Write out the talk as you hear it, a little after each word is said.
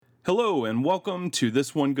Hello, and welcome to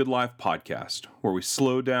This One Good Life podcast, where we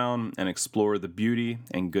slow down and explore the beauty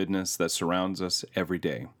and goodness that surrounds us every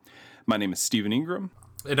day. My name is Stephen Ingram.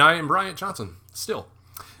 And I am Bryant Johnson, still.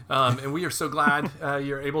 And we are so glad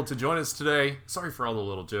you're able to join us today. Sorry for all the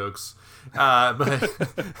little jokes, but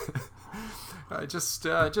just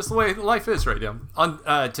the way life is right now.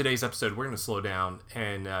 On today's episode, we're going to slow down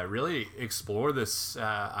and really explore this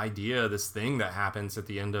idea, this thing that happens at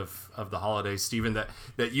the end of the holidays, Stephen,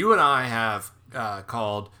 that you and I have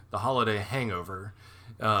called the holiday hangover.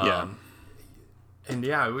 And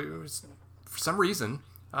for some reason,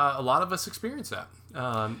 a lot of us experience that.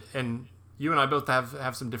 And you and I both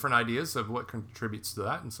have some different ideas of what contributes to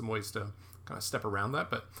that and some ways to kind of step around that.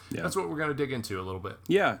 But that's what we're going to dig into a little bit.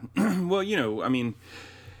 Yeah. Well,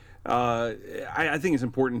 I think it's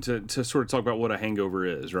important to sort of talk about what a hangover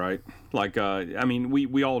is, right? Like,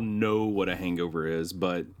 we all know what a hangover is,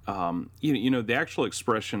 but, the actual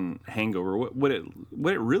expression hangover, what it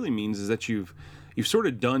really means is that you've sort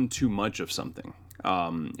of done too much of something.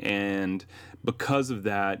 And because of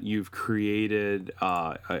that, you've created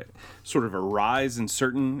a sort of a rise in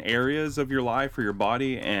certain areas of your life or your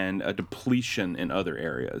body and a depletion in other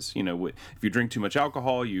areas. You know, if you drink too much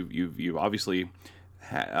alcohol, you've obviously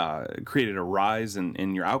created a rise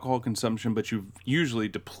in your alcohol consumption, but you've usually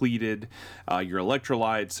depleted your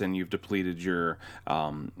electrolytes and you've depleted your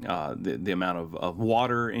the amount of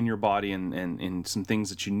water in your body and some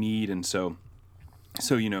things that you need, and so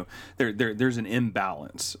there's an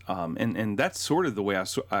imbalance, and that's sort of the way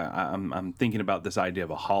I'm thinking about this idea of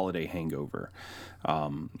a holiday hangover.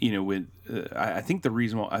 I think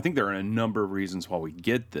there are a number of reasons why we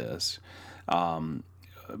get this.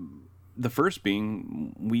 The first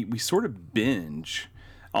being we sort of binge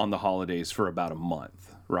on the holidays for about a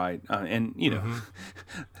month, right?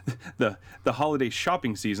 The holiday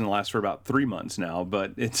shopping season lasts for about 3 months now,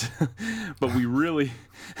 but we really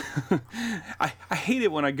I hate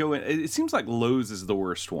it when I go in. It seems like Lowe's is the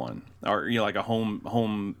worst one, or like a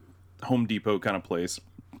Home Depot kind of place.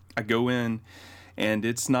 I go in and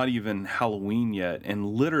it's not even Halloween yet, and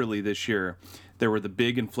literally this year there were the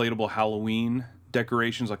big inflatable Halloween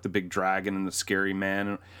decorations, like the big dragon and the scary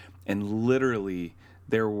man, and literally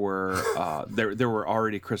there were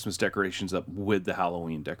already Christmas decorations up with the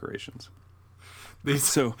Halloween decorations.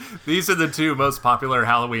 These are the two most popular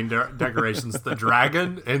Halloween decorations: the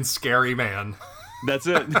dragon and scary man. That's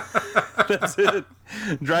it. That's it.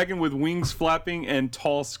 Dragon with wings flapping and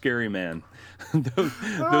tall scary man. Those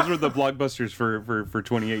were the blockbusters for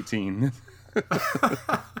 2018.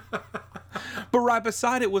 But right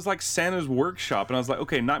beside it was like Santa's workshop, and I was like,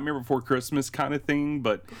 okay, Nightmare Before Christmas kind of thing,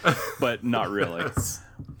 but not really.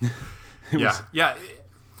 Yeah.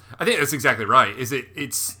 I think that's exactly right.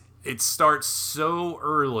 It starts so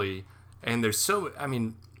early, and there's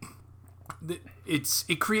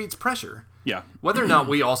it creates pressure. Yeah. Whether or not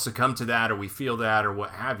we all succumb to that or we feel that or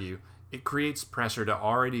what have you, it creates pressure to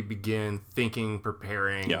already begin thinking,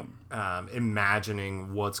 preparing,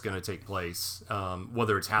 imagining what's going to take place,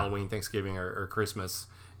 whether it's Halloween, Thanksgiving, or Christmas.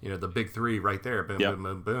 The big three right there, boom, boom,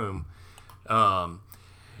 boom, boom.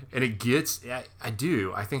 And it gets,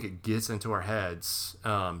 I think it gets into our heads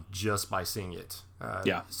just by seeing it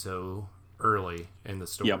so early in the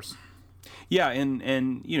stores. Yep. Yeah,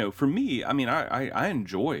 and for me, I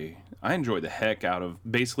enjoy the heck out of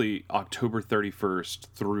basically October 31st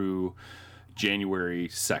through January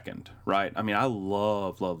 2nd, right? I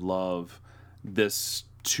love this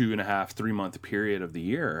 2.5-3 month period of the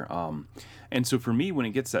year. And so for me, when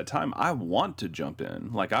it gets that time, I want to jump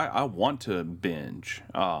in. Like I want to binge.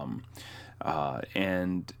 And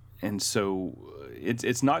so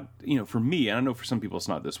it's not, for me, and I know for some people it's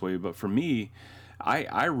not this way, but for me,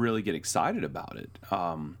 I really get excited about it.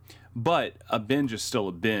 But a binge is still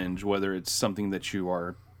a binge, whether it's something that you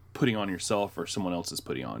are putting on yourself or someone else is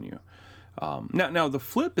putting on you. Now the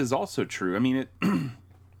flip is also true.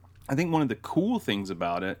 I think one of the cool things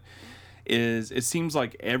about it is it seems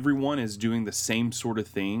like everyone is doing the same sort of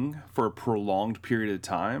thing for a prolonged period of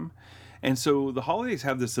time. And so the holidays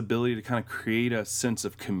have this ability to kind of create a sense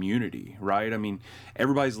of community, right?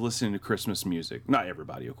 Everybody's listening to Christmas music. Not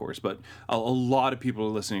everybody, of course, but a lot of people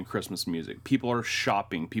are listening to Christmas music. People are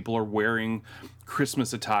shopping. People are wearing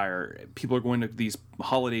Christmas attire. People are going to these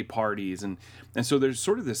holiday parties. And so there's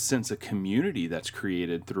sort of this sense of community that's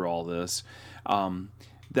created through all this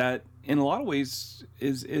that in a lot of ways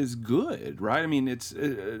is good, right? It's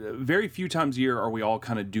very few times a year are we all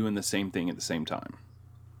kind of doing the same thing at the same time.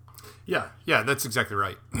 Yeah, that's exactly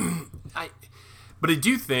right. But I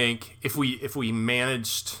do think if we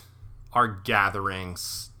managed our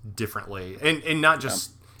gatherings differently, and not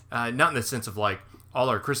just not in the sense of like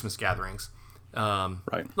our Christmas gatherings.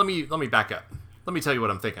 Right. Let me back up. Let me tell you what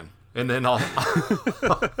I'm thinking, and then I'll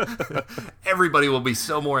everybody will be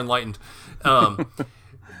so more enlightened.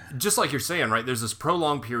 Just like you're saying, right? There's this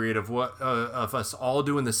prolonged period of of us all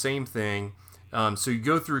doing the same thing. So you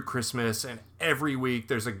go through Christmas, and every week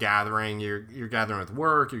there's a gathering. You're gathering with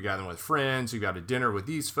work, you're gathering with friends, you got a dinner with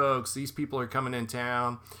these folks. These people are coming in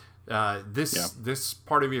town. This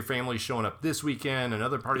part of your family showing up this weekend,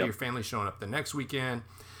 another part of your family showing up the next weekend.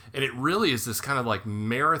 And it really is this kind of like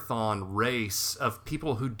marathon race of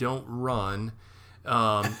people who don't run,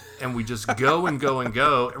 and we just go and go and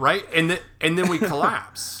go, right? And then we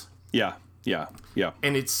collapse. Yeah.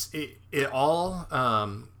 And it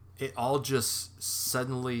all just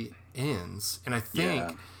suddenly ends. And I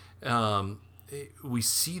think we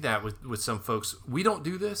see that with some folks. We don't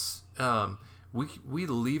do this. We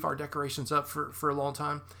leave our decorations up for a long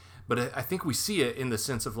time, but I think we see it in the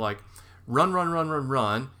sense of like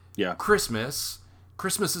run. Yeah. Christmas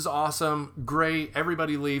is awesome, great.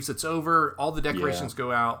 Everybody leaves. It's over. All the decorations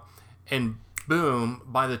go out, and boom!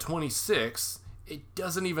 By the 26th, it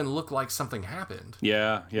doesn't even look like something happened.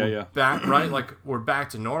 Yeah. Back right, like we're back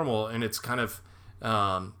to normal, and it's kind of,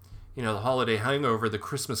 the holiday hangover, the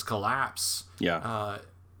Christmas collapse. Yeah.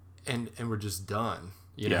 And we're just done.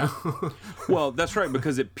 You know. Well, that's right,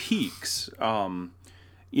 because it peaks.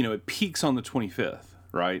 It peaks on the 25th,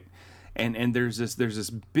 right? And there's this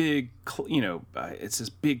big, it's this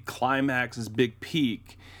big climax, this big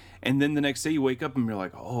peak, and then the next day you wake up and you're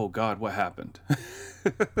like, oh God, what happened?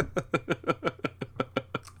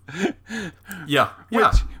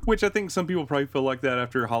 Which I think some people probably feel like that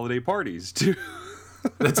after holiday parties too.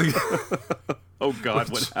 Oh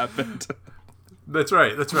God, what happened? That's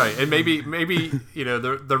right. And maybe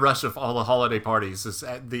the rush of all the holiday parties is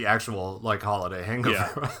at the actual like holiday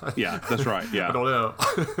hangover. Yeah, that's right. Yeah. I don't know.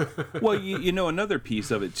 Well, another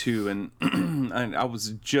piece of it too, and I was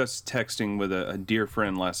just texting with a dear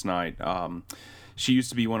friend last night. She used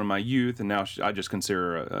to be one of my youth, and now I just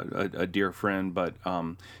consider her a dear friend. But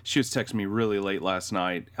she was texting me really late last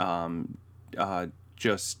night,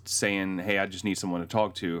 just saying, "Hey, I just need someone to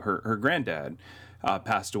talk to." Her granddad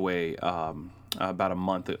passed away about a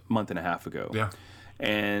month and a half ago. Yeah.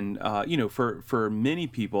 And for many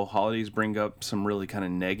people, holidays bring up some really kind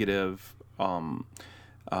of negative,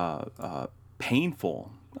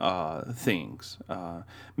 painful things.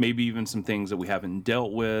 Maybe even some things that we haven't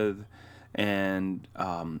dealt with. And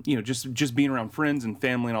just being around friends and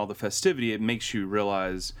family and all the festivity, it makes you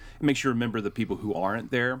remember the people who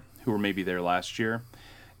aren't there, who were maybe there last year.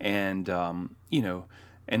 And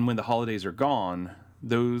and when the holidays are gone,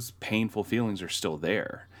 those painful feelings are still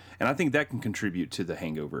there. And I think that can contribute to the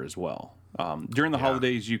hangover as well. During the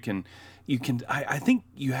holidays, I think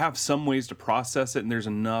you have some ways to process it, and there's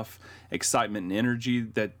enough excitement and energy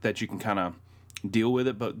that you can kind of deal with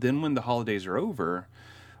it. But then when the holidays are over,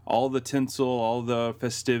 all the tinsel, all the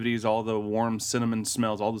festivities, all the warm cinnamon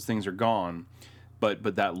smells, all those things are gone.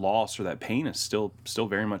 But that loss or that pain is still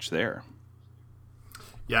very much there.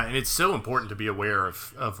 Yeah, and it's so important to be aware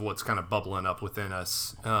of what's kind of bubbling up within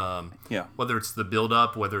us. Whether it's the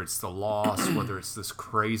buildup, whether it's the loss, whether it's this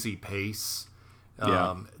crazy pace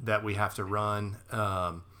that we have to run.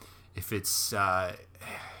 If it's, kind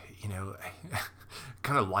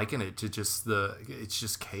of liken it to it's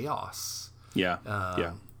just chaos.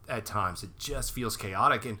 At times it just feels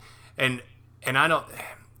chaotic, and I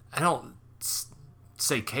don't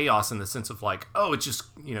say chaos in the sense of like, oh, it's just,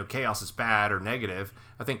 chaos is bad or negative.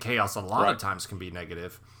 I think chaos a lot of times can be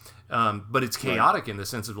negative, but it's chaotic in the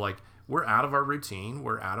sense of like, we're out of our routine,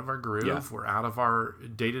 we're out of our groove, we're out of our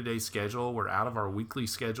day-to-day schedule, we're out of our weekly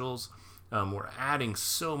schedules. We're adding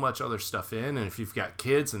so much other stuff in, and if you've got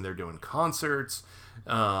kids and they're doing concerts,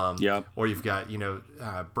 or you've got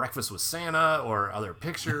breakfast with Santa or other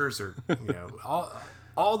pictures or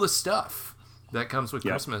all the stuff that comes with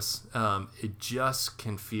Christmas, it just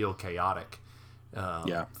can feel chaotic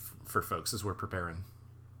for folks as we're preparing.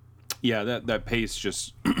 Yeah, that pace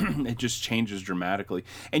just it just changes dramatically,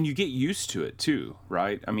 and you get used to it too,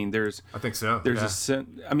 right? I mean, I think so. There's a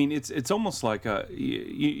sense. I mean, it's almost like the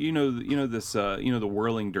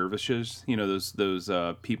whirling dervishes. Those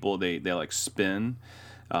people they like spin.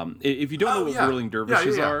 If you don't know what whirling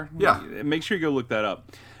dervishes are, make sure you go look that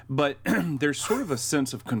up. But there's sort of a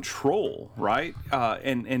sense of control, right?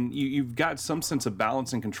 And you've got some sense of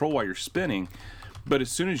balance and control while you're spinning, but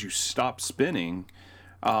as soon as you stop spinning,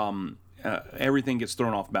 everything gets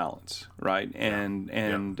thrown off balance, right? And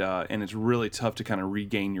it's really tough to kind of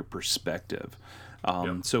regain your perspective.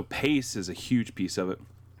 So pace is a huge piece of it.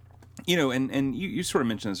 And you sort of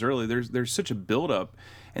mentioned this earlier. There's such a buildup,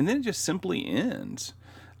 and then it just simply ends.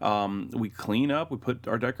 We clean up, we put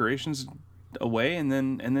our decorations away, and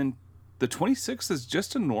then the 26th is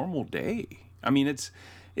just a normal day. I mean, it's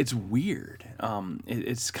weird.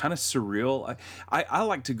 It's kind of surreal. I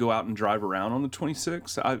like to go out and drive around on the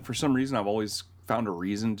 26th. For some reason, I've always found a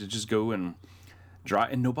reason to just go and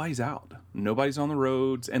drive, and nobody's out. Nobody's on the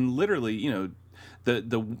roads, and literally, the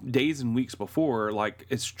days and weeks before, like,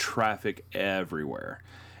 it's traffic everywhere.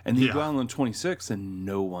 And then you go out on the 26th and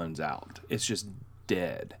no one's out. It's just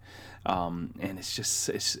dead. And it's just,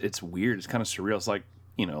 it's weird. It's kind of surreal. It's like,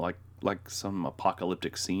 like some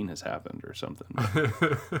apocalyptic scene has happened or something.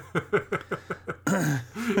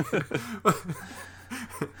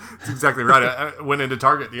 That's exactly right. I went into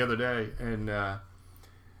Target the other day and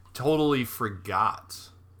totally forgot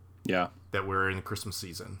that we're in the Christmas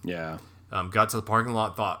season. Yeah. Got to the parking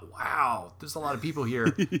lot, thought, wow, there's a lot of people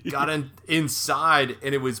here. Got inside,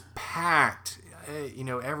 and it was packed.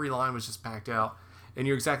 Every line was just packed out. And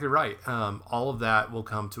you're exactly right. All of that will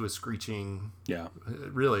come to a screeching,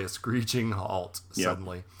 really a screeching halt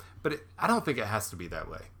suddenly. But I don't think it has to be that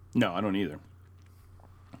way. No, I don't either.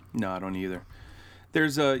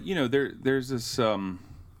 There's there's this.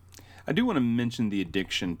 I do want to mention the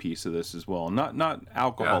addiction piece of this as well. Not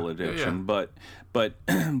alcohol addiction, but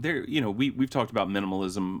there. We've talked about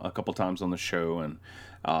minimalism a couple times on the show, and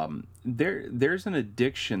there's an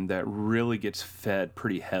addiction that really gets fed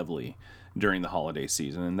pretty heavily during the holiday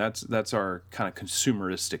season, and that's our kind of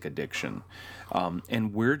consumeristic addiction,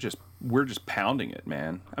 and we're just pounding it,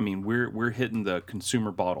 man. I mean, we're hitting the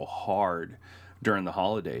consumer bottle hard during the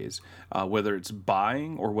holidays, whether it's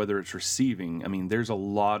buying or whether it's receiving. I mean, there's a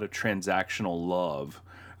lot of transactional love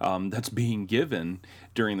that's being given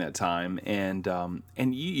during that time, and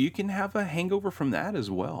you can have a hangover from that as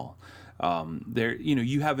well.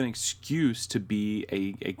 You have an excuse to be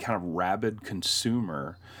a kind of rabid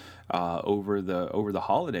consumer over the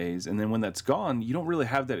holidays, and then when that's gone, you don't really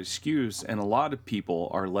have that excuse, and a lot of people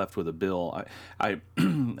are left with a bill. I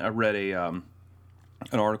read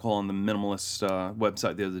an article on the Minimalist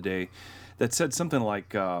website the other day that said something like,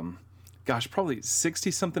 probably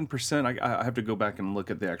 60-something percent. I have to go back and look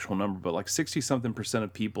at the actual number, but like 60-something percent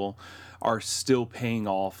of people are still paying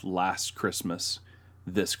off last Christmas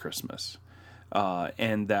this Christmas.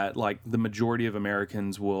 And that, like, the majority of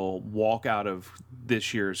Americans will walk out of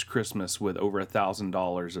this year's Christmas with over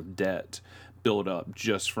 $1,000 of debt built up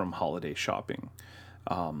just from holiday shopping.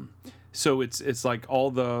 So it's like all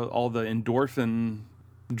the endorphin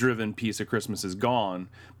driven piece of Christmas is gone,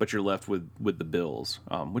 but you're left with the bills,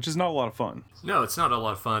 which is not a lot of fun. No, it's not a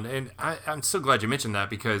lot of fun, and I'm so glad you mentioned that,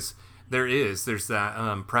 because there's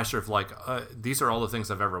that pressure of like, these are all the things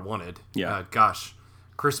I've ever wanted. Yeah.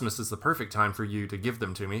 Christmas is the perfect time for you to give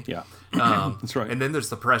them to me. Yeah. That's right. And then there's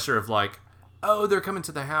the pressure of like, oh, they're coming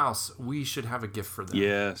to the house, we should have a gift for them.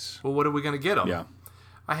 Yes. Well, what are we going to get them? Yeah.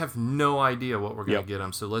 I have no idea what we're going to get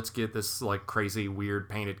them, so let's get this like crazy weird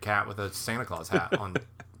painted cat with a Santa Claus hat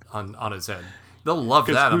on his head. They'll love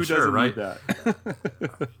that, I'm sure, right? That?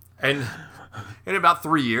 And in about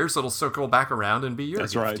 3 years, it'll circle back around and be your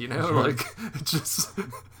That's gift, right. That's right. Like, just.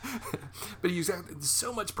 But there's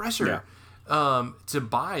so much pressure to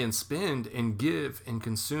buy and spend and give and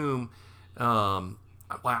consume. I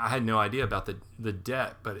had no idea about the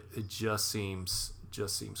debt, but it just seems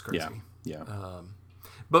crazy. Yeah.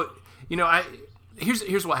 But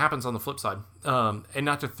here's what happens on the flip side, and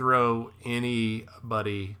not to throw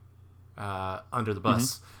anybody under the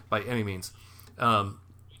bus by any means.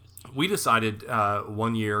 We decided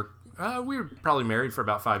 1 year. We were probably married for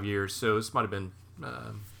about 5 years, so this might have been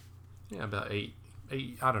about eight.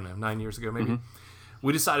 I don't know, 9 years ago maybe.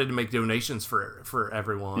 We decided to make donations for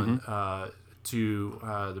everyone to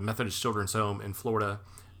the Methodist Children's Home in Florida,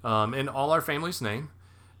 in all our family's name.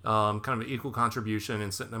 Kind of an equal contribution,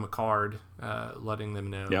 and sent them a card letting them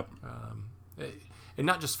know. Yep. And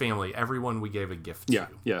not just family, everyone we gave a gift to.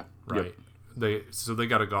 Yeah. Right. Yep. They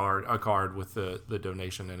got a card with the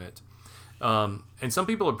donation in it. And some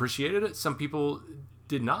people appreciated it, some people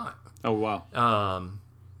did not. Oh wow.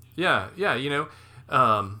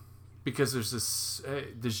 Because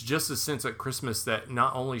there's just a sense at Christmas that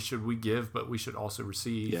not only should we give, but we should also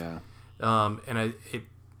receive. Yeah. And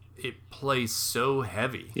it plays so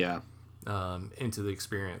heavy. Yeah. Into the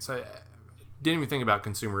experience. I didn't even think about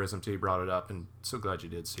consumerism till you brought it up, and so glad you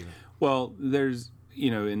did, Stephen. Well, there's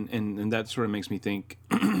and that sort of makes me think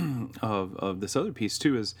of this other piece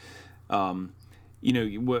too. Is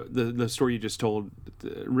what the story you just told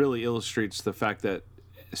really illustrates the fact that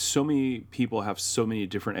so many people have so many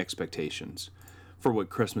different expectations for what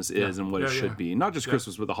Christmas is and what it should be. Not just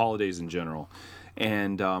Christmas, but the holidays in general.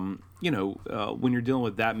 And when you're dealing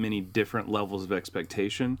with that many different levels of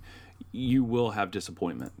expectation, you will have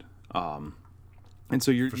disappointment. And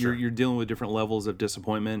so you're dealing with different levels of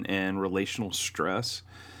disappointment and relational stress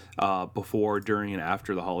before, during, and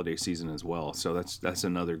after the holiday season as well. So that's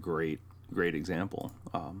another great example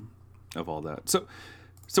of all that.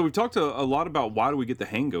 So we've talked a lot about why do we get the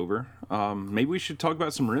hangover. Maybe we should talk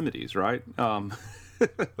about some remedies, right?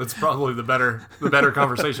 That's probably the better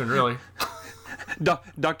conversation, really.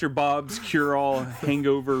 Dr. Bob's cure-all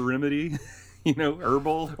hangover remedy,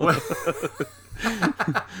 herbal.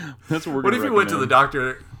 That's what we're. What if you went to the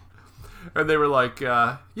doctor and they were like,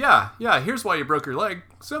 yeah, here's why you broke your leg.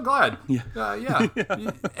 So glad. Yeah.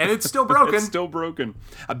 And it's still broken. It's still broken.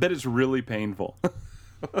 I bet it's really painful.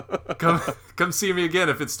 Come see me again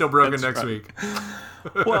if it's still broken next week.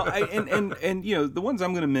 Well, and the ones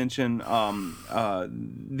I'm going to mention,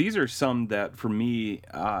 these are some that for me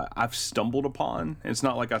I've stumbled upon. It's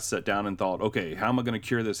not like I sat down and thought, okay, how am I going to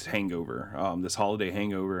cure this hangover, this holiday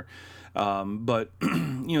hangover? But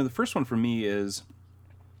the first one for me is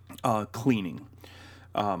cleaning.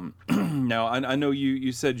 Now I know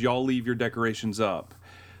you said y'all leave your decorations up.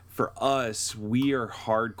 For us, we are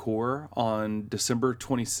hardcore on December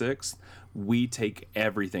 26th. We take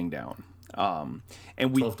everything down. And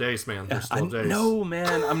 12 days, man. There's 12 days. No,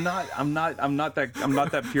 man, I'm not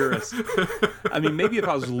that purist. I mean, maybe if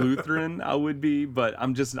I was Lutheran, I would be, but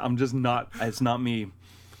I'm just not. It's not me.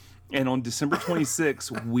 And on December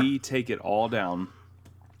 26th, we take it all down,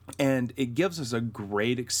 and it gives us a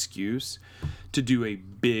great excuse to do a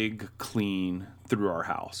big clean through our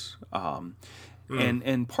house.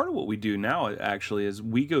 And part of what we do now actually is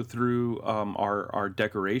we go through our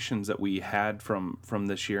decorations that we had from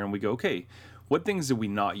this year, and we go, okay, what things did we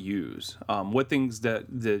not use? What things that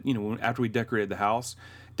after we decorated the house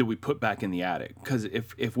did we put back in the attic? Because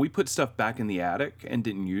if we put stuff back in the attic and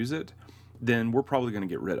didn't use it, then we're probably going to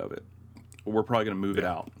get rid of it. We're probably going to move it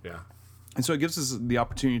out. Yeah. And so it gives us the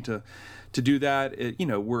opportunity to do that.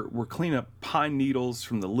 We're cleaning up pine needles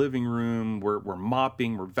from the living room. We're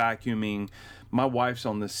mopping. We're vacuuming. My wife's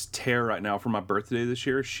on this tear right now for my birthday this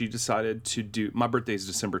year. She decided to do. My birthday is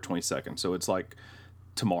December 22nd, so it's like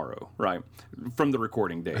tomorrow, right? From the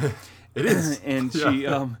recording day. It is. And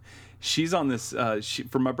she's on this.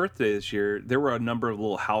 For my birthday this year, there were a number of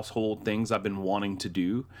little household things I've been wanting to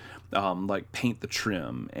do. Like paint the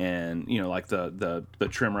trim and like the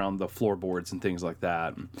trim around the floorboards and things like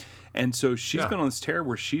that. And so she's been on this tear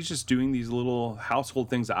where she's just doing these little household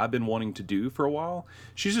things that I've been wanting to do for a while.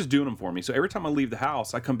 She's just doing them for me. So every time I leave the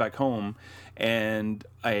house, I come back home and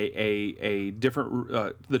a different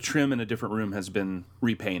the trim in a different room has been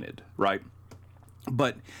repainted, right?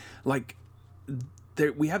 But like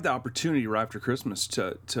we have the opportunity right after Christmas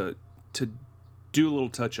to do a little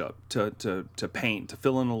touch up, to paint, to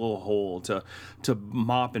fill in a little hole, to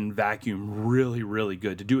mop and vacuum really, really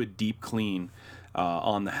good, to do a deep clean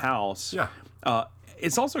on the house. Yeah.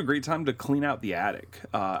 It's also a great time to clean out the attic.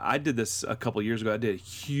 I did this a couple of years ago. I did a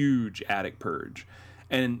huge attic purge.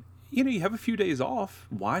 And, you have a few days off.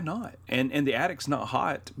 Why not? And the attic's not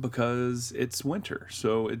hot because it's winter.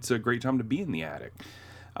 So it's a great time to be in the attic.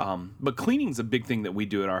 But cleaning's a big thing that we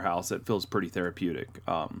do at our house that feels pretty therapeutic.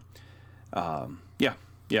 Yeah.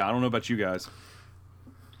 I don't know about you guys.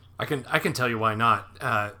 I can tell you why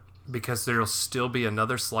not. Because there'll still be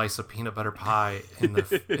another slice of peanut butter pie in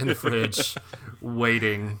the fridge,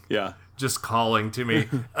 waiting. Yeah. Just calling to me.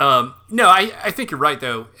 No, I think you're right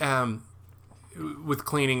though. With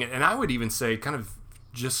cleaning, and I would even say kind of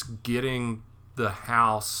just getting the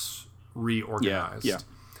house reorganized. Yeah.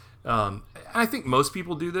 I think most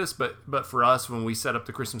people do this, but for us, when we set up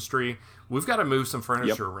the Christmas tree, we've got to move some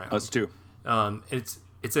furniture around. Us too.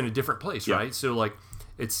 It's in a different place, right? So like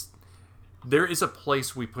there is a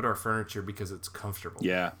place we put our furniture because it's comfortable.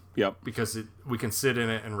 Yeah. Yep. Because we can sit in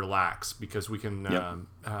it and relax. Because we can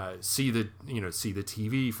see the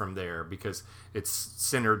TV from there. Because it's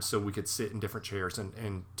centered, so we could sit in different chairs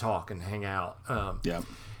and talk and hang out.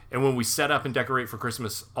 And when we set up and decorate for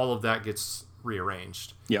Christmas, all of that gets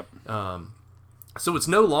rearranged. Yep. So it's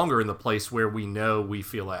no longer in the place where we know we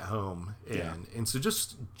feel at home, and so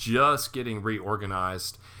just getting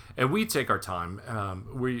reorganized, and we take our time.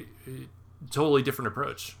 We totally different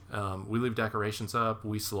approach. We leave decorations up.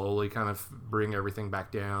 We slowly kind of bring everything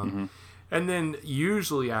back down, and then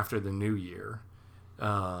usually after the new year,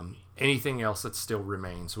 anything else that still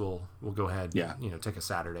remains, we'll go ahead. Take a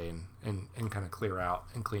Saturday and kind of clear out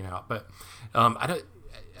and clean out. But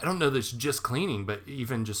I don't know that it's just cleaning, but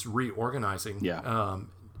even just reorganizing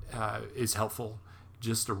is helpful.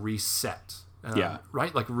 Just a reset.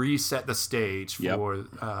 Right? Like reset the stage for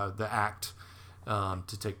the act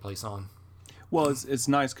to take place on. Well, it's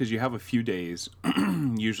nice because you have a few days,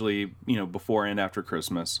 usually, before and after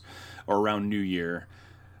Christmas or around New Year,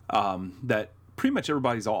 that pretty much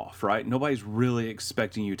everybody's off, right? Nobody's really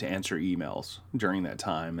expecting you to answer emails during that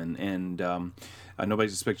time, and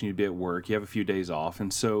nobody's expecting you to be at work. You have a few days off,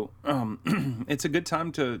 and so it's a good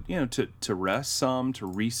time to to rest some, to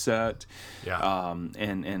reset,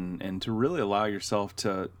 and to really allow yourself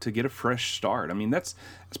to get a fresh start. I mean, that's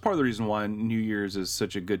part of the reason why New Year's is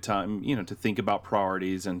such a good time, to think about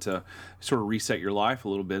priorities and to sort of reset your life a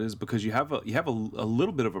little bit, is because you have a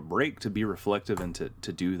little bit of a break to be reflective and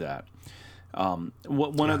to do that.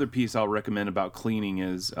 One other piece I'll recommend about cleaning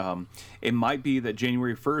is it might be that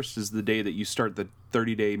January 1st is the day that you start the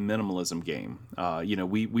 30-day minimalism game.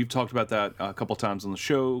 We've talked about that a couple times on the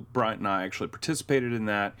show. Bryant and I actually participated in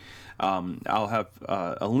that. I'll have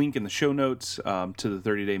a link in the show notes to the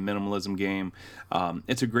 30-day minimalism game.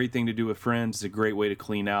 It's a great thing to do with friends. It's a great way to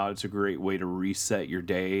clean out. It's a great way to reset your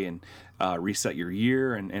day and reset your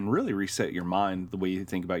year and really reset your mind, the way you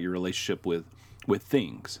think about your relationship with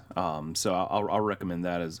things. So I'll recommend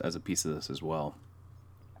that as a piece of this as well.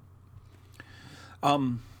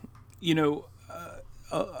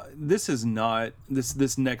 This is not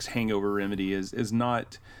this next hangover remedy is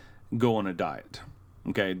not go on a diet.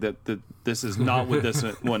 Okay, that this is not what this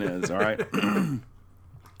one is. All right,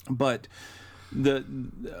 but the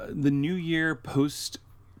New Year post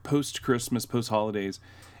Christmas, post holidays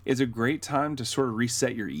is a great time to sort of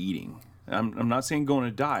reset your eating. I'm not saying go on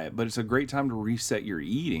a diet, but it's a great time to reset your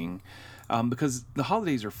eating because the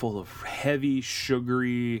holidays are full of heavy,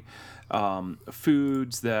 sugary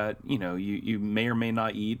foods that you may or may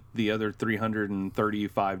not eat the other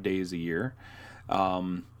 335 days a year.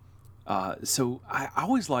 So I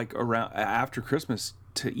always like around after Christmas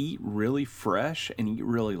to eat really fresh and eat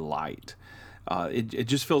really light. It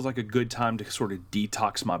just feels like a good time to sort of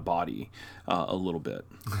detox my body a little bit.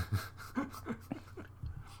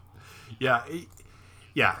 Yeah.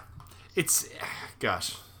 It's,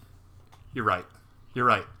 gosh, you're right.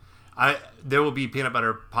 There will be peanut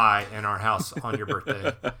butter pie in our house on your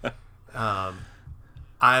birthday. I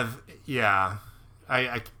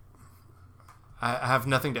have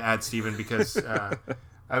nothing to add, Stephen, because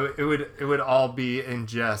it would all be in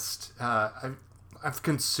jest. I've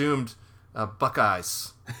consumed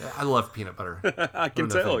Buckeyes. I love peanut butter. I can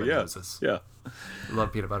tell. Yeah. I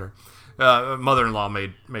love peanut butter. Mother-in-law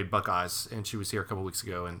made Buckeyes, and she was here a couple weeks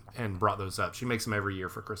ago and brought those up. She makes them every year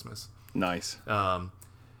for Christmas. Nice. The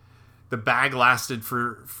bag lasted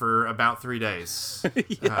for about 3 days. So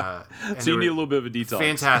you need a little bit of a detox.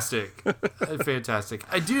 Fantastic.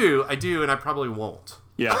 I do, and I probably won't.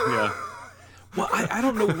 Yeah. Well, I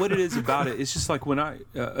don't know what it is about it. It's just like when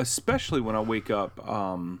especially when I wake up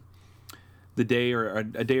the day or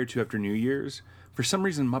a day or two after New Year's, for some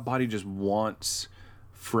reason my body just wants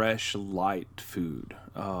fresh, light food.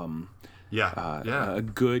 A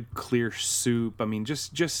good, clear soup. I mean,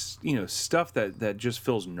 just stuff that just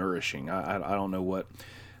feels nourishing. I don't know what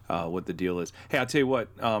the deal is. Hey, I'll tell you what.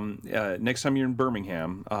 Next time you're in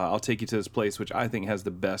Birmingham, I'll take you to this place which I think has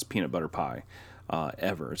the best peanut butter pie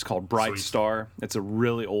ever. It's called Bright Star. It's a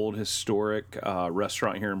really old, historic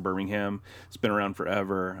restaurant here in Birmingham. It's been around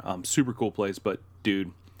forever. Super cool place, but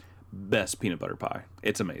dude, best peanut butter pie.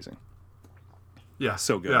 It's amazing. Yeah,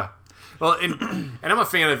 so good. Yeah, well, and I'm a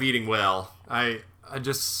fan of eating well. I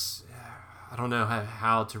don't know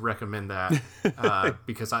how to recommend that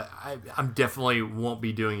because I'm definitely won't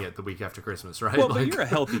be doing it the week after Christmas, right? Well, but you're a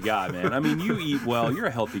healthy guy, man. I mean, you eat well. You're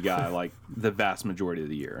a healthy guy, like the vast majority of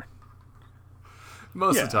the year.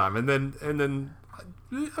 Most of the time, and then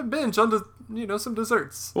I binge on some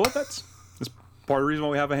desserts. Well, that's part of the reason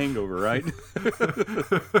why we have a hangover, right?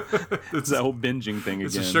 It's that whole binging thing again.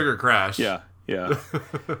 It's a sugar crash. Yeah.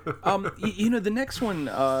 The next one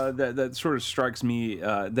that sort of strikes me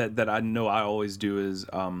that I know I always do is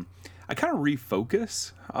I kind of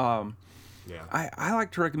refocus. I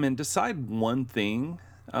like to recommend decide one thing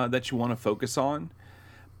that you want to focus on,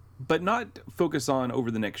 but not focus on over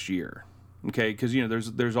the next year. Okay, because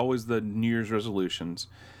there's always the New Year's resolutions,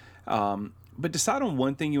 but decide on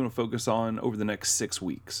one thing you want to focus on over the next 6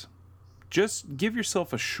 weeks. Just give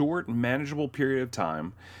yourself a short, manageable period of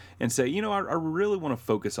time and say, I really want to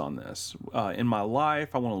focus on this in my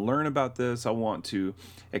life. I want to learn about this. I want to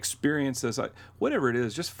experience this. Whatever it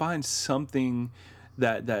is, just find something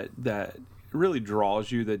that really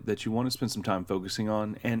draws you that you want to spend some time focusing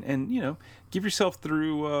on, and give yourself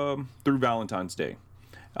through Valentine's Day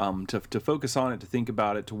to focus on it, to think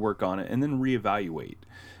about it, to work on it, and then reevaluate.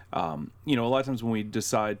 A lot of times when we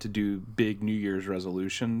decide to do big New Year's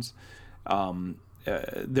resolutions,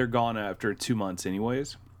 they're gone after 2 months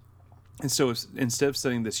anyways. And so instead of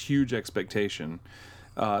setting this huge expectation,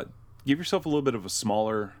 give yourself a little bit of a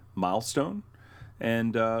smaller milestone,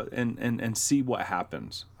 and see what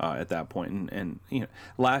happens at that point. And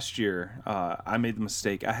last year I made the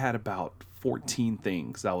mistake. I had about 14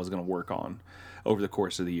 things that I was going to work on over the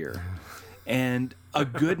course of the year, and a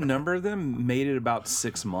good number of them made it about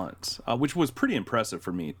 6 months, which was pretty impressive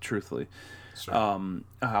for me, truthfully. Sure.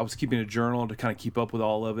 I was keeping a journal to kind of keep up with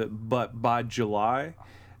all of it, but by July,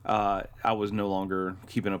 I was no longer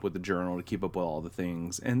keeping up with the journal to keep up with all the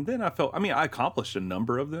things. And then I accomplished a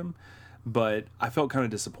number of them, but I felt kind of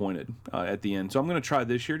disappointed at the end. So I'm going to try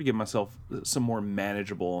this year to give myself some more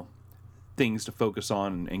manageable things to focus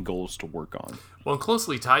on and goals to work on. Well, and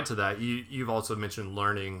closely tied to that, you've also mentioned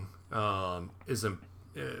learning is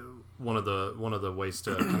one of the ways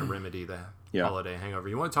to kind of remedy the holiday hangover.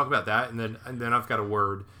 You want to talk about that, and then I've got a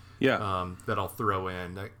word that I'll throw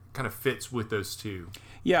in that kind of fits with those two.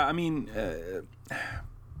 Yeah, I mean,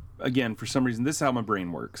 again, for some reason, this is how my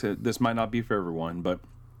brain works. This might not be for everyone, but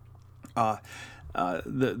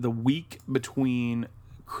the week between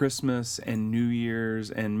Christmas and New Year's,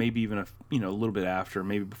 and maybe even a little bit after,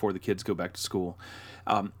 maybe before the kids go back to school,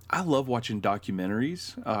 I love watching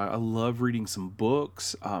documentaries. I love reading some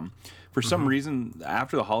books. For some reason,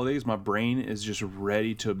 after the holidays, my brain is just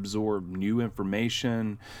ready to absorb new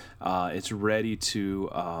information. It's ready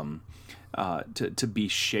to be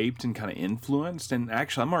shaped and kind of influenced. And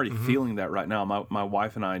actually, I'm already feeling that right now. My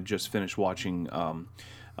wife and I just finished watching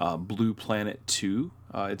Blue Planet 2.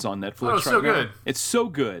 It's on Netflix right so now. Good. It's so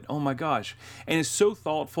good. Oh my gosh. And it's so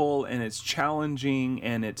thoughtful, and it's challenging,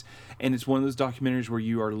 and it's one of those documentaries where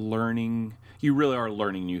you really are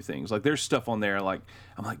learning new things. Like, there's stuff on there, like,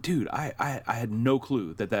 I'm like, dude, I had no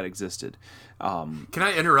clue that existed. Can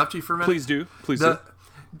I interrupt you for a minute? Please do.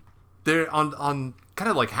 They're on kind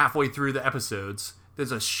of like halfway through the episodes,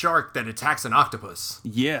 there's a shark that attacks an octopus.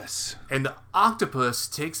 Yes. And the octopus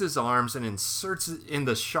takes his arms and inserts it in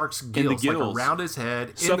the shark's gills, like around his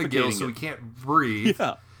head, in the gills, so he can't breathe.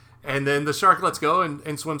 Yeah. And then the shark lets go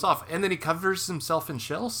and swims off. And then he covers himself in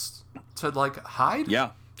shells to, like, hide.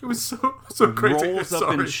 Yeah. It was so crazy. Rolls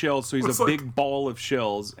up in shells, so he's a big ball of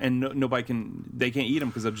shells, and nobody can't eat him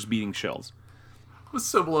because they're just eating shells. I was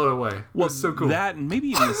so blown away. It was so cool. That, and maybe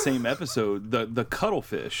even the same episode, the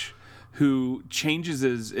cuttlefish, who changes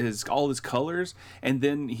his all his colors, and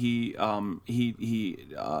then he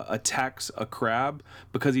attacks a crab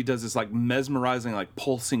because he does this like mesmerizing, like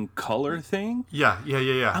pulsing color thing. Yeah.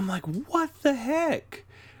 I'm like, what the heck?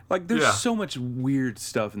 Like, there's so much weird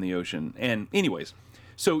stuff in the ocean. And anyways,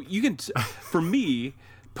 so you can, for me,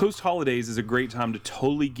 post holidays is a great time to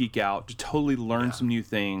totally geek out, to totally learn some new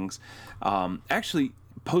things. Actually,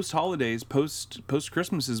 post holidays, post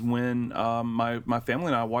Christmas is when my family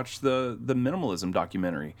and I watched the minimalism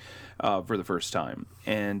documentary for the first time,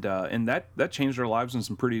 and that changed our lives in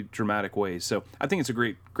some pretty dramatic ways. So I think it's a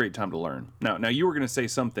great time to learn. Now you were going to say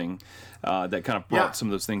something that kind of brought some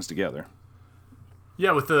of those things together.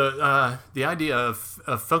 Yeah, with the idea of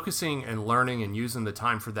focusing and learning and using the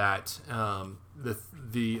time for that.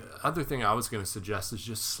 The other thing I was going to suggest is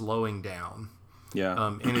just slowing down. Yeah.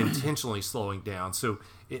 And intentionally slowing down. So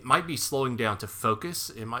it might be slowing down to focus.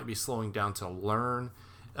 It might be slowing down to learn.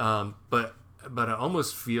 But I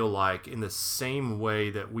almost feel like in the same way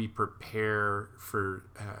that we prepare for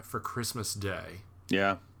Christmas Day.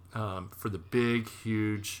 Yeah. For the big,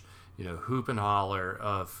 huge, hoop and holler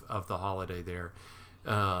of the holiday there.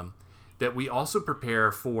 That we also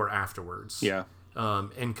prepare for afterwards. Yeah.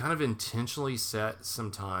 And kind of intentionally set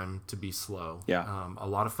some time to be slow. Yeah. A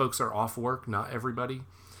lot of folks are off work, not everybody.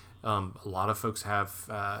 A lot of folks have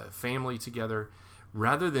family together.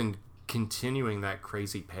 Rather than continuing that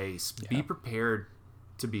crazy pace, be prepared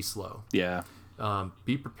to be slow. Yeah.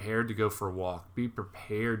 Be prepared to go for a walk. Be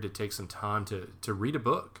prepared to take some time to read a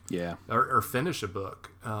book. Yeah. Or finish a book.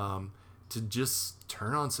 To just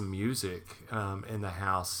turn on some music in the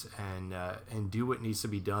house and do what needs to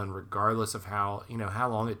be done, regardless of how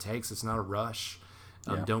long it takes. It's not a rush.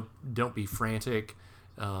 Don't be frantic.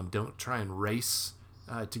 Don't try and race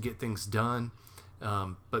to get things done.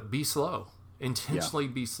 But be slow. Intentionally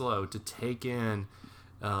be slow to take in,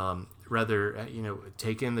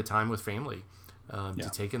 take in the time with family, to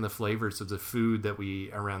take in the flavors of the food that we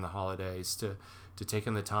around the holidays, to take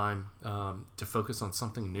in the time to focus on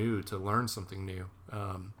something new, to learn something new.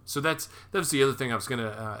 So that was the other thing I was going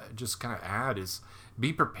to just kind of add is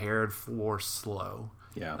be prepared for slow.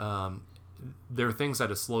 Yeah. There are things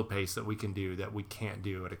at a slow pace that we can do that we can't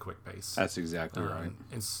do at a quick pace. That's exactly right.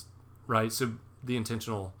 It's right. So the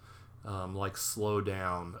intentional like slow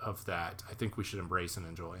down of that, I think we should embrace and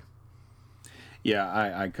enjoy.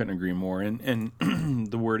 Yeah, I couldn't agree more. And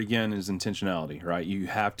the word again is intentionality, right? You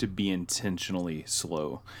have to be intentionally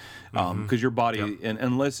slow, because your body, and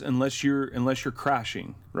unless you're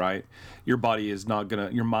crashing, right? Your body is not gonna,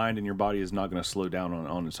 your mind and your body is not gonna slow down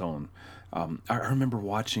on its own. I remember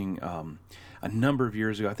watching a number of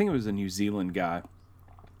years ago. I think it was a New Zealand guy.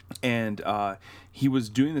 And he was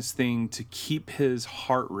doing this thing to keep his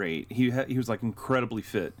heart rate. He was like incredibly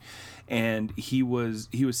fit, and he was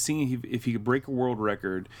seeing if he could break a world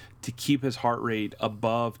record to keep his heart rate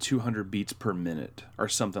above 200 beats per minute or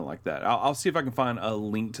something like that. I'll see if I can find a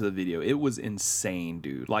link to the video. It was insane,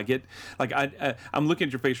 dude. I'm looking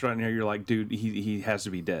at your face right now. You're like, dude, he has to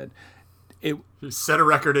be dead. Set a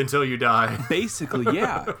record until you die. Basically,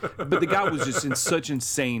 yeah. But the guy was just in such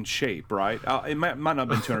insane shape, right? It might not have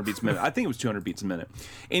been 200 beats a minute. I think it was 200 beats a minute.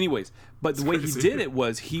 Anyways, but the way he did it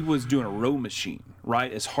was he was doing a row machine,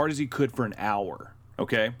 right? As hard as he could for an hour,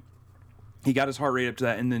 okay? He got his heart rate up to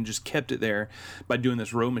that and then just kept it there by doing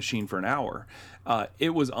this row machine for an hour.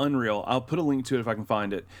 It was unreal. I'll put a link to it if I can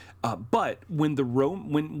find it. But when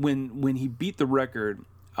he beat the record,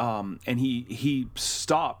 and he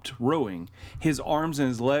stopped rowing, his arms and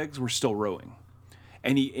his legs were still rowing,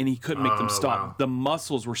 and he couldn't make them stop. Wow. The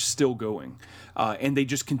muscles were still going, and they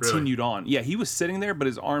just continued on. Yeah, he was sitting there, but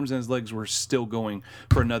his arms and his legs were still going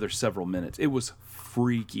for another several minutes. It was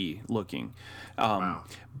freaky looking. Wow.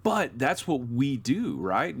 But that's what we do,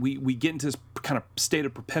 right? We get into this kind of state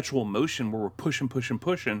of perpetual motion where we're pushing.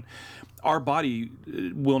 Our body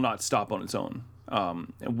will not stop on its own.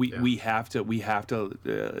 We have to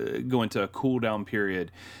go into a cool down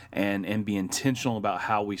period and be intentional about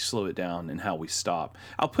how we slow it down and how we stop.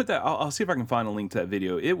 I'll see if I can find a link to that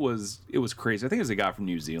video. It was crazy. I think it was a guy from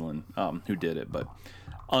New Zealand who did it, but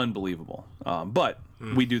unbelievable. But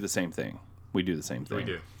we do the same thing. We do.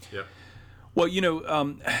 Yep. Well,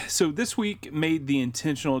 so this week made the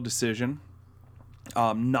intentional decision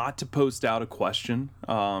not to post out a question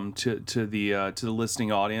to the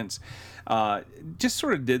listening audience. Just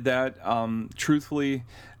sort of did that truthfully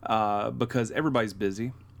because everybody's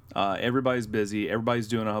busy. Everybody's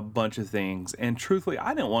doing a bunch of things, and truthfully,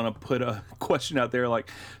 I didn't want to put a question out there like,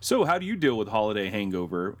 so how do you deal with holiday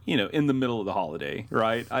hangover, in the middle of the holiday,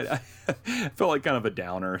 right? I felt like kind of a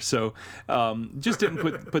downer, so just didn't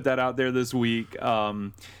put that out there this week,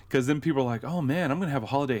 because then people are like, oh man, I'm gonna have a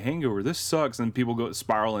holiday hangover, this sucks, and people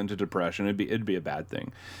spiral into depression. It'd be a bad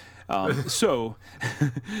thing. So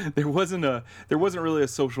there wasn't really a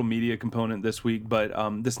social media component this week, but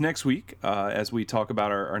this next week, as we talk about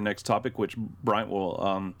our next topic, which Bryant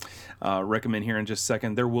will recommend here in just a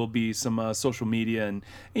second, there will be some social media, and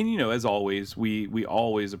as always, we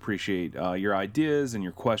always appreciate your ideas and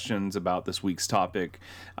your questions about this week's topic.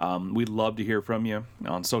 We'd love to hear from you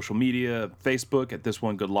on social media, Facebook at This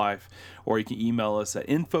One Good Life, or you can email us at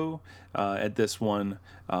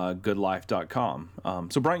info@thisonegoodlife.com.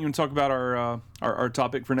 So Brian, you want to talk about our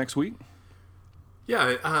topic for next week?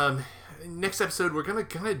 Yeah. Next episode, we're going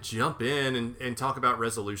to kind of jump in and talk about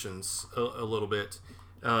resolutions a little bit.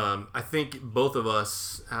 I think both of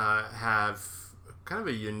us have kind of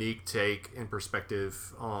a unique take and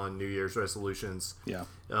perspective on New Year's resolutions. Yeah.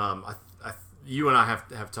 You and I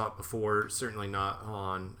have talked before, certainly not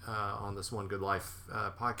on this One Good Life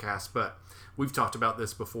podcast, but we've talked about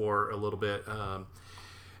this before a little bit.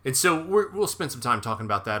 And so we'll spend some time talking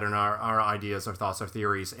about that and our ideas, our thoughts, our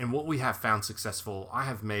theories, and what we have found successful. I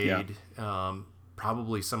have made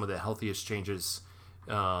probably some of the healthiest changes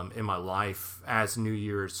in my life as New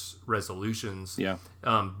Year's resolutions. Yeah.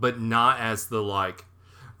 But not as the all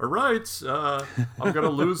right, I'm going to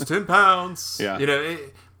lose 10 pounds. Yeah.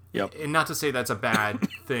 Yep. And not to say that's a bad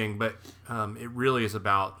thing, but it really is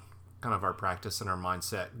about kind of our practice and our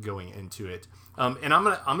mindset going into it. And I'm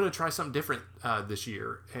gonna try something different this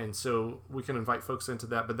year, and so we can invite folks into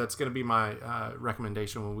that. But that's gonna be my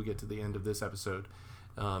recommendation when we get to the end of this episode,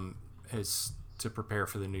 is to prepare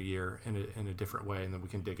for the new year in a different way, and then we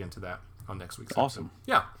can dig into that on next week's episode. Awesome.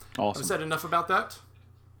 Yeah. Awesome. I've said enough about that.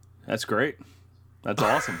 That's great. That's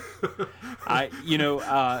awesome. I'm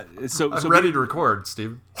ready to record,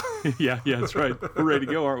 Steve. yeah, that's right. We're ready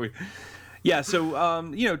to go, aren't we? Yeah, so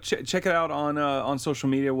check it out on social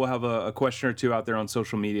media. We'll have a question or two out there on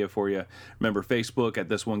social media for you. Remember, Facebook at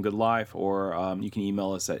This One Good Life, or you can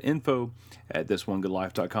email us at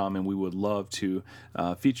info@thisonegoodlife.com, and we would love to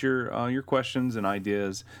feature your questions and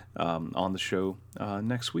ideas on the show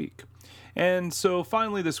next week. And so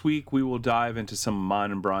finally this week, we will dive into some of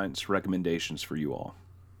mine and Bryant's recommendations for you all.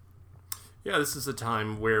 Yeah, this is a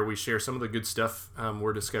time where we share some of the good stuff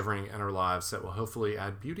we're discovering in our lives that will hopefully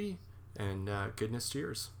add beauty and goodness to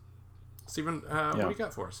yours. Stephen, what do you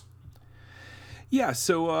got for us? Yeah,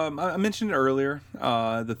 so I mentioned it earlier,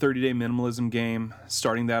 the 30-day minimalism game,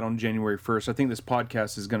 starting that on January 1st. I think this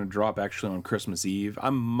podcast is going to drop actually on Christmas Eve.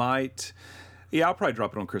 I'll probably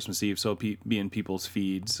drop it on Christmas Eve, so it'll be in people's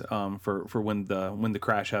feeds for when the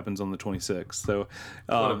crash happens on the 26th. So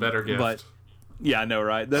what a better gift. But yeah, I know,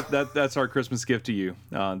 right? That's our Christmas gift to you.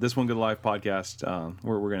 This One Good Life podcast,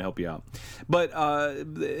 we're going to help you out. But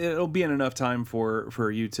it'll be in enough time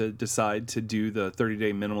for you to decide to do the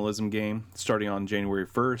 30-day minimalism game starting on January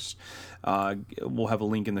 1st. We'll have a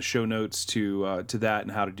link in the show notes to that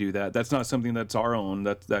and how to do that. That's not something that's our own.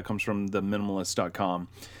 That comes from theminimalist.com.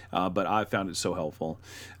 But I found it so helpful.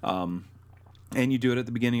 And you do it at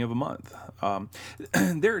the beginning of a month.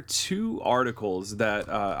 There are 2 articles that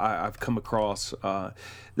I've come across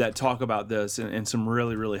that talk about this in some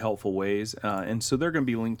really, really helpful ways. And so they're going to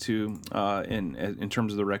be linked to in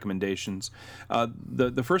terms of the recommendations.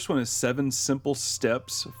 The first one is 7 simple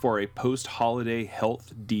steps for a post-holiday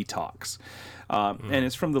health detox. And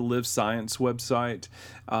it's from the Live Science website,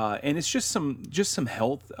 and it's just some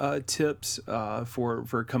health tips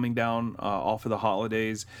for coming down off of the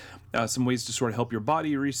holidays, some ways to sort of help your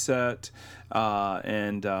body reset,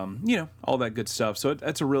 and all that good stuff. So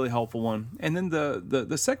that's a really helpful one. And then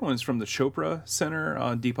the second one is from the Chopra Center,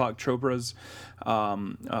 Deepak Chopra's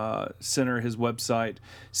center, his website,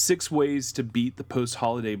 6 ways to beat the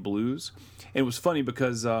post-holiday blues. And it was funny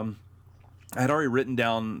because I had already written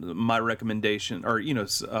down my recommendation, or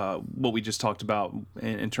what we just talked about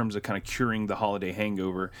in terms of kind of curing the holiday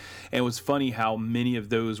hangover. And it was funny how many of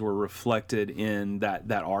those were reflected in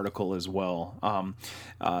that article as well.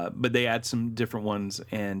 But they add some different ones,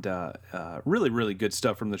 and really, really good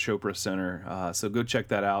stuff from the Chopra Center. So go check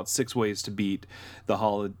that out. 6 ways to beat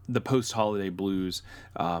the post-holiday blues.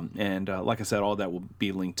 And like I said, all that will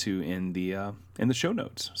be linked to in the show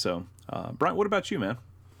notes. So Brian, what about you, man?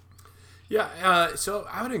 Yeah, so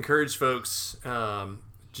I would encourage folks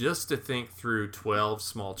just to think through 12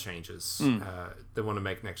 small changes they want to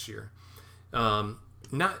make next year. If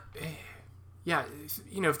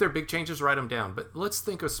they're big changes, write them down. But let's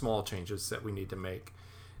think of small changes that we need to make.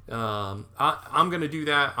 I'm going to do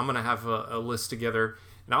that. I'm going to have a list together,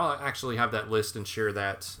 and I'll actually have that list and share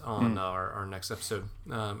that on our next episode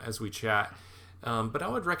as we chat. But I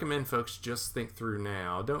would recommend folks just think through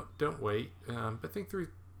now. Don't wait, but think through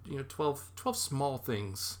 12 small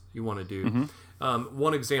things you want to do.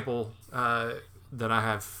 One example that I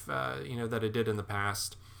have, that I did in the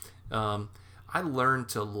past, I learned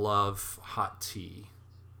to love hot tea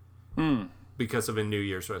because of a New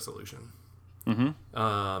Year's resolution.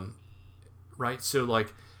 Right? So,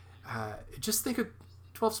 just think of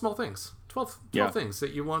 12 small things. 12 things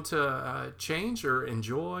that you want to change or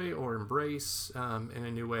enjoy or embrace in a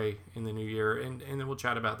new way in the new year. And then we'll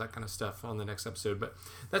chat about that kind of stuff on the next episode. But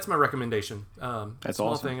that's my recommendation. That's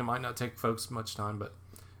small awesome. thing. It might not take folks much time, but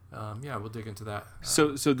we'll dig into that.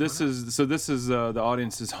 So this is the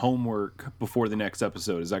audience's homework before the next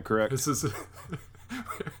episode. Is that correct? This is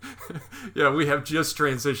we have just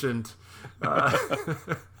transitioned. That's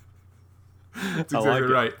exactly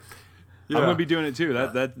right. Yeah. I'm going to be doing it too.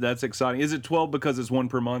 That's exciting. Is it 12 because it's one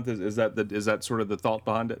per month? Is that sort of the thought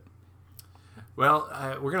behind it? Well,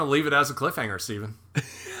 we're going to leave it as a cliffhanger, Stephen.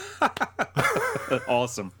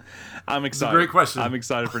 Awesome. I'm excited. It's a great question. I'm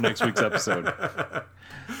excited for next week's episode.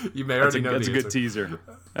 You may already know the answer. That's a good teaser.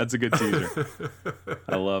 That's a good teaser.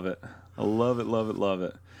 I love it. I love it, love it, love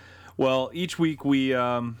it. Well, each week we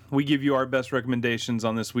give you our best recommendations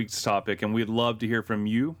on this week's topic, and we'd love to hear from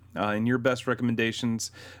you and your best recommendations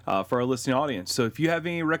for our listening audience. So if you have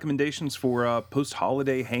any recommendations for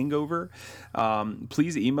post-holiday hangover,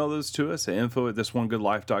 please email those to us at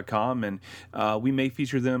info@thisonegoodlife.com, and we may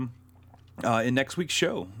feature them in next week's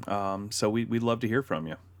show. So we'd love to hear from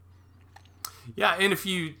you. Yeah, and if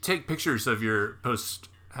you take pictures of your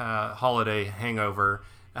post-holiday hangover,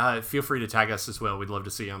 feel free to tag us as well. We'd love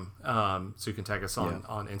to see them. So you can tag us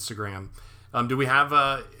on Instagram. Do we have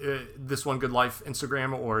This One Good Life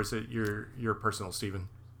Instagram, or is it your personal, Stephen?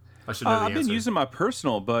 I should know the answer. I've been using my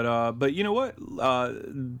personal, but you know what?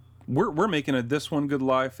 We're making a This One Good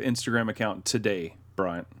Life Instagram account today,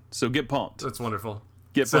 Bryant. So get pumped. That's wonderful.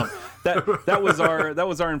 Get pumped. That was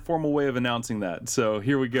our informal way of announcing that. So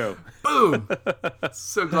here we go. Boom!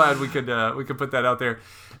 So glad we could put that out there.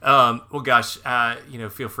 Well, gosh,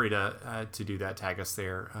 feel free to do that. Tag us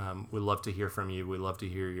there. We'd love to hear from you. We'd love to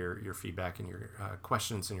hear your feedback and your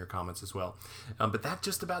questions and your comments as well. But that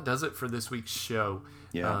just about does it for this week's show.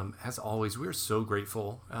 Yeah. As always, we're so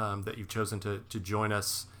grateful that you've chosen to join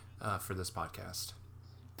us for this podcast.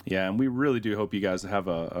 Yeah, and we really do hope you guys have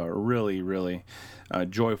a really, really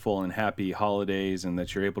joyful and happy holidays, and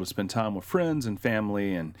that you're able to spend time with friends and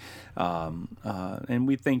family. And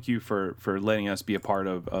we thank you for letting us be a part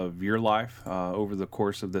of your life over the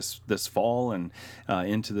course of this fall and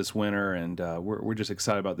into this winter. And we're just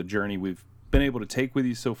excited about the journey we've been able to take with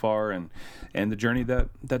you so far, and the journey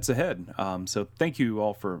that's ahead. So thank you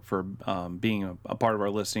all for being a part of our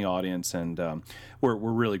listening audience, and we're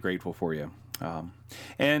really grateful for you.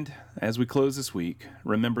 And as we close this week,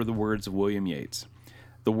 remember the words of William Yeats: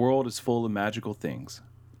 "The world is full of magical things,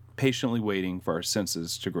 patiently waiting for our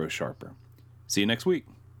senses to grow sharper." See you next week.